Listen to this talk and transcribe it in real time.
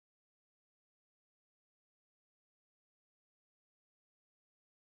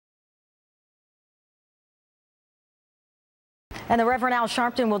And the Reverend Al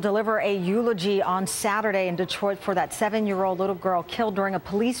Sharpton will deliver a eulogy on Saturday in Detroit for that 7-year-old little girl killed during a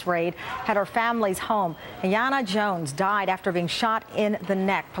police raid at her family's home. Ayanna Jones died after being shot in the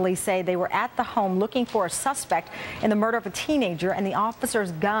neck. Police say they were at the home looking for a suspect in the murder of a teenager, and the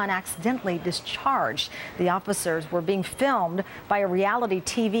officer's gun accidentally discharged. The officers were being filmed by a reality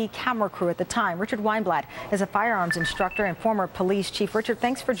TV camera crew at the time. Richard Weinblatt is a firearms instructor and former police chief. Richard,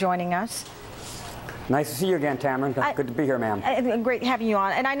 thanks for joining us. Nice to see you again, Tamron. Good to be here, ma'am. Great having you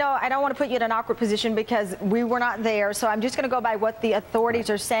on. And I know I don't want to put you in an awkward position because we were not there, so I'm just going to go by what the authorities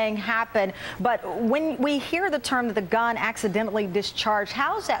are saying happened. But when we hear the term that the gun accidentally discharged,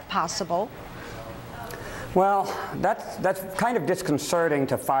 how is that possible? Well, that's kind of disconcerting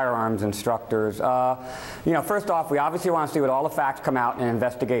to firearms instructors. You know, first off, we obviously want to see what all the facts come out in an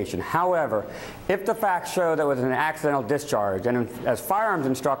investigation. However, if the facts show that it was an accidental discharge, and as firearms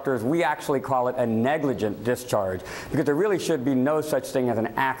instructors, we actually call it a negligent discharge, because there really should be no such thing as an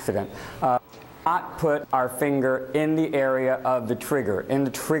accident. Not put our finger in the area of the trigger, in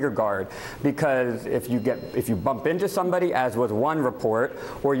the trigger guard, because if you bump into somebody, as was one report,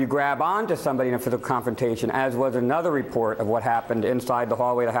 or you grab onto somebody in a physical confrontation, as was another report of what happened inside the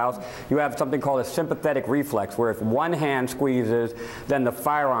hallway of the house, you have something called a sympathetic reflex, where if one hand squeezes, then the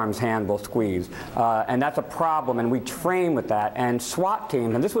firearms hand will squeeze, and that's a problem, and we train with that. And SWAT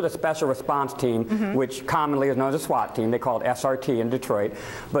teams, and this was a special response team, which commonly is known as a SWAT team. They call it SRT in Detroit,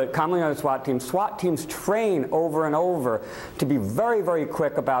 but commonly known as SWAT teams. SWAT teams train over and over to be very, very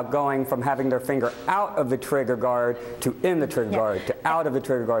quick about going from having their finger out of the trigger guard to in the trigger guard, to out of the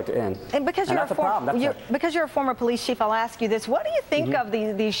trigger guard to in. And because you're a former police chief, I'll ask you this. What do you think of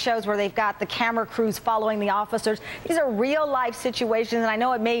these shows where they've got the camera crews following the officers? These are real life situations, and I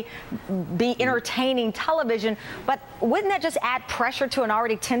know it may be entertaining television, but wouldn't that just add pressure to an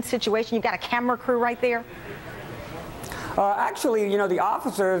already tense situation? You've got a camera crew right there. Actually, you know, the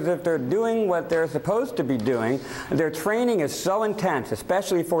officers, if they're doing what they're supposed to be doing, their training is so intense,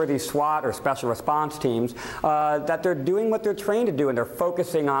 especially for these SWAT or special response teams, that they're doing what they're trained to do, and they're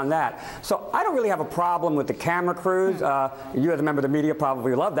focusing on that. So I don't really have a problem with the camera crews. You as a member of the media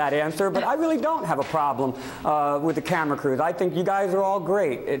probably love that answer, but I really don't have a problem with the camera crews. I think you guys are all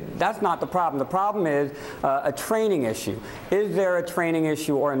great. That's not the problem. The problem is a training issue. Is there a training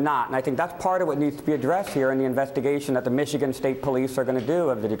issue or not? And I think that's part of what needs to be addressed here in the investigation that the Michigan State Police are going to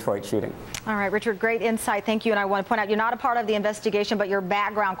do of the Detroit shooting. All right, Richard, great insight. Thank you. And I want to point out you're not a part of the investigation, but your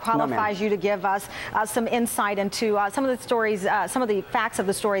background qualifies you to give us some insight into some of the stories, some of the facts of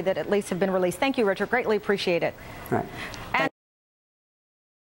the story that at least have been released. Thank you, Richard. Greatly appreciate it. All right.